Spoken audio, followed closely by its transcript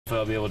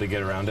I'll be able to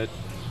get around it.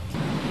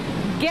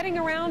 Getting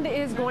around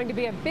is going to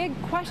be a big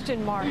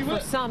question mark for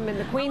some in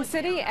the Queen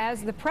City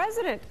as the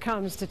president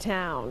comes to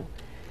town.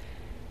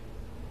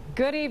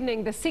 Good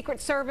evening. The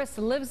Secret Service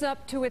lives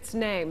up to its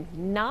name,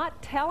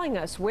 not telling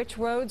us which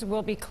roads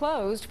will be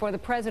closed for the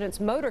president's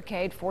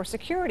motorcade for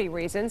security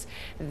reasons.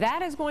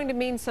 That is going to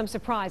mean some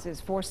surprises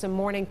for some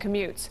morning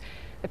commutes.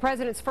 The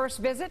president's first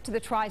visit to the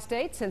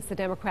tri-state since the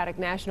Democratic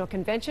National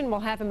Convention will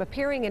have him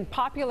appearing in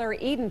popular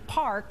Eden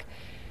Park.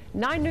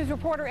 9 News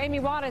reporter Amy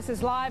Wattis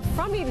is live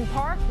from Eden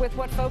Park with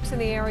what folks in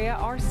the area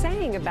are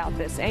saying about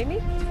this.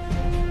 Amy?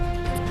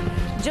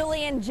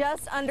 Julian,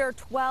 just under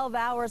 12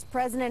 hours,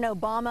 President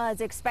Obama is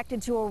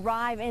expected to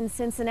arrive in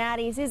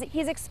Cincinnati.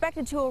 He's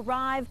expected to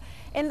arrive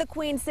in the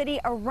Queen City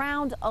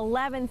around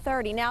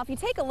 11:30. Now, if you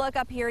take a look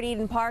up here at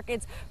Eden Park,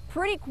 it's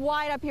pretty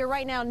quiet up here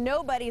right now.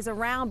 Nobody's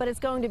around, but it's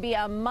going to be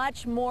a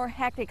much more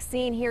hectic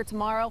scene here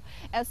tomorrow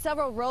as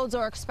several roads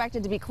are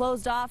expected to be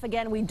closed off.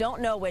 Again, we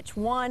don't know which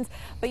ones,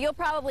 but you'll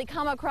probably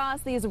come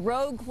across these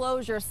road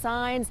closure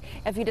signs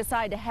if you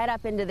decide to head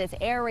up into this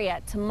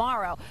area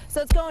tomorrow.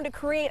 So it's going to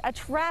create a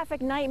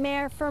traffic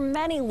nightmare for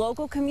many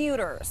local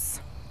commuters.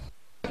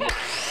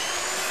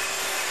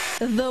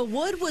 The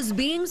wood was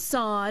being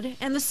sawed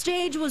and the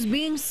stage was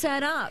being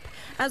set up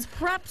as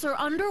preps are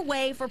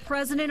underway for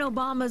President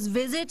Obama's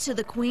visit to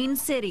the Queen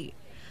City.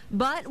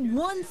 But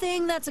one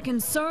thing that's a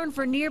concern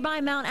for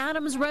nearby Mount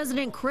Adams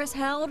resident Chris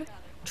Held: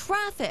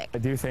 traffic. I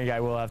do think I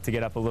will have to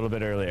get up a little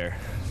bit earlier.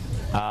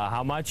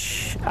 How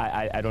much?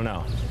 I don't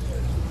know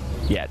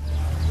yet.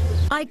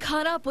 I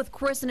caught up with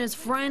Chris and his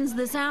friends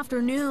this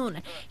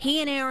afternoon. He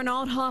and Aaron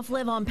Althoff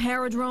live on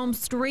Paradrome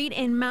Street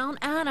in Mount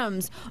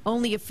Adams,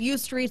 only a few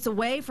streets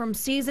away from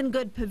Season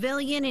Good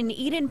Pavilion in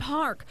Eden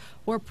Park,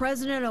 where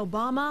President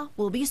Obama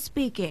will be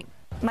speaking.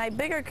 My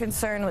bigger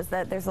concern was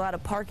that there's a lot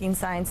of parking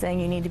signs saying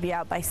you need to be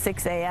out by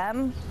 6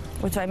 a.m.,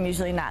 which I'm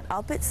usually not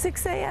up at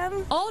 6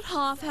 a.m.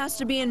 Althoff has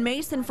to be in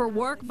Mason for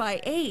work by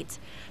 8,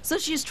 so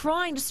she's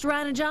trying to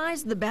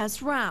strategize the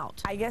best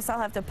route. I guess I'll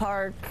have to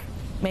park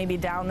maybe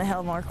down the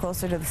hill more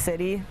closer to the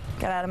city,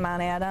 get out of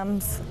Mount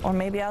Adams, or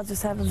maybe I'll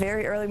just have a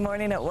very early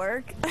morning at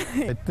work.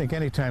 I think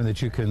any time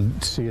that you can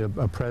see a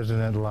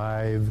president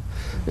live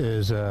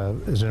as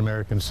an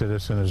American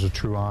citizen is a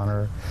true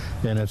honor,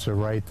 and it's a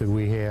right that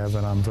we have,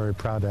 and I'm very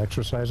proud to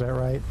exercise that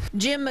right.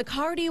 Jim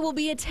McCarty will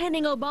be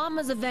attending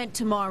Obama's event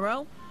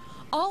tomorrow.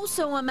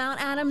 Also a Mount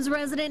Adams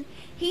resident,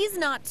 he's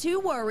not too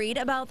worried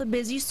about the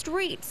busy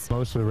streets.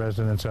 Most of the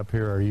residents up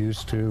here are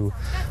used to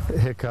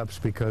hiccups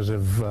because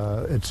of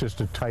it's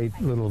just a tight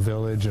little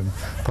village and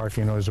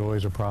parking is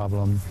always a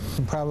problem.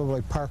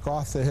 Probably park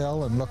off the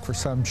hill and look for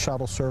some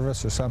shuttle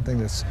service or something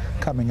that's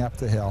coming up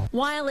the hill.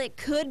 While it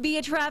could be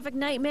a traffic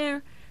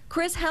nightmare,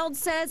 Chris Held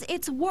says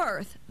it's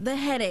worth the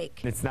headache.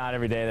 It's not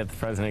every day that the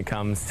president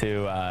comes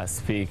to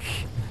speak,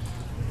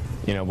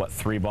 you know, what,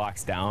 3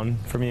 blocks down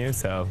from you,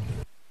 so.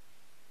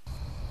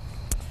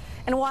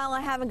 And while I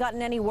haven't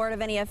gotten any word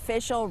of any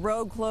official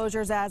road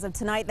closures as of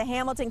tonight, the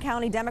Hamilton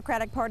County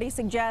Democratic Party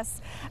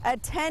suggests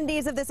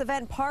attendees of this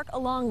event park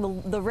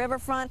along the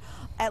riverfront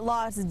at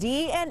lots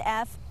D and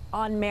F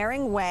on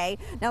Mering Way.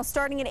 Now,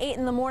 starting at 8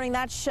 in the morning,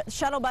 that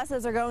shuttle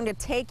buses are going to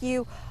take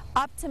you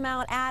up to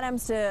Mount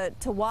Adams to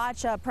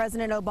watch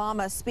President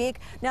Obama speak.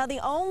 Now, the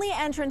only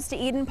entrance to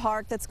Eden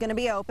Park that's going to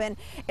be open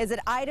is at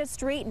Ida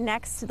Street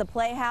next to the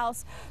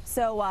Playhouse.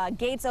 So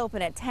gates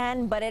open at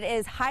 10, but it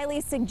is highly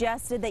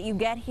suggested that you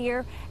get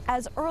here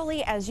as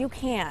early as you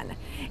can.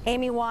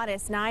 Amy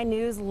Wattis, 9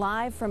 News,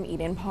 live from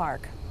Eden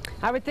Park.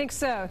 I would think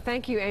so.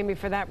 Thank you, Amy,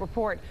 for that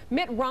report.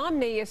 Mitt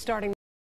Romney is starting